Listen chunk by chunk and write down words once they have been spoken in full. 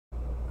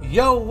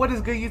Yo, what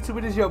is good, YouTube?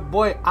 It is your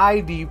boy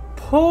ID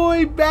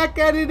Poi back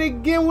at it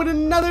again with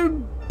another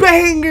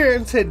banger.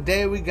 And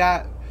today we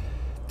got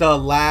the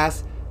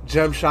last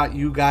jump shot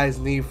you guys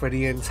need for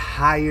the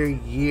entire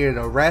year,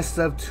 the rest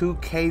of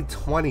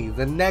 2K20,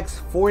 the next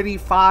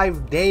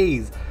 45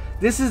 days.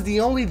 This is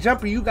the only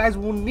jumper you guys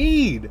will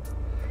need.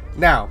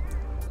 Now,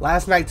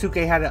 last night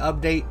 2K had an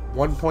update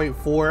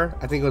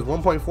 1.4. I think it was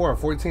 1.4 or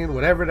 14,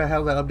 whatever the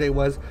hell the update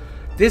was.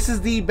 This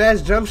is the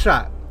best jump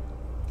shot.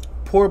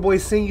 Poor Boy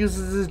Sing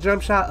uses this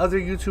jump shot. Other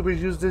YouTubers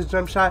use this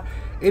jump shot.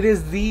 It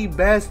is the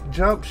best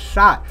jump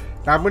shot.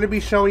 Now, I'm going to be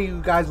showing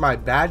you guys my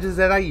badges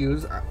that I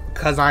use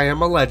because I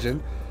am a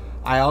legend.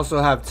 I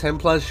also have 10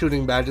 plus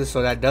shooting badges,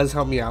 so that does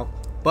help me out.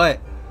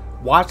 But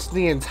watch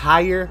the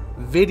entire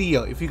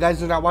video. If you guys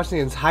do not watch the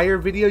entire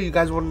video, you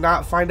guys will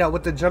not find out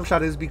what the jump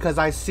shot is because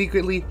I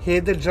secretly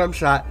hid the jump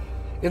shot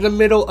in the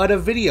middle of the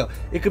video.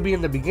 It could be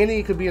in the beginning,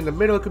 it could be in the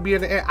middle, it could be in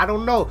the end. I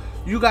don't know.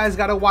 You guys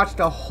gotta watch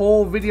the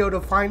whole video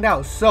to find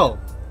out. So,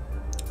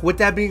 with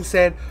that being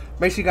said,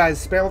 make sure you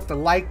guys spam with the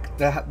like,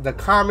 the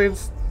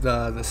comments,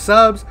 the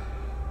subs.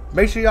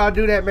 Make sure y'all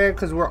do that, man,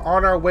 because we're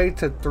on our way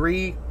to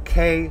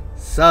 3K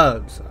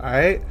subs.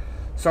 Alright?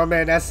 So,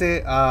 man, that's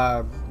it.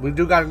 We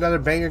do got another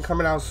banger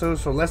coming out soon,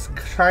 so let's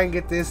try and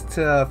get this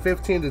to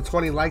 15 to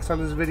 20 likes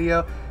on this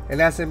video. And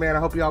that's it, man. I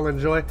hope y'all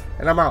enjoy,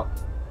 and I'm out.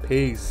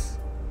 Peace.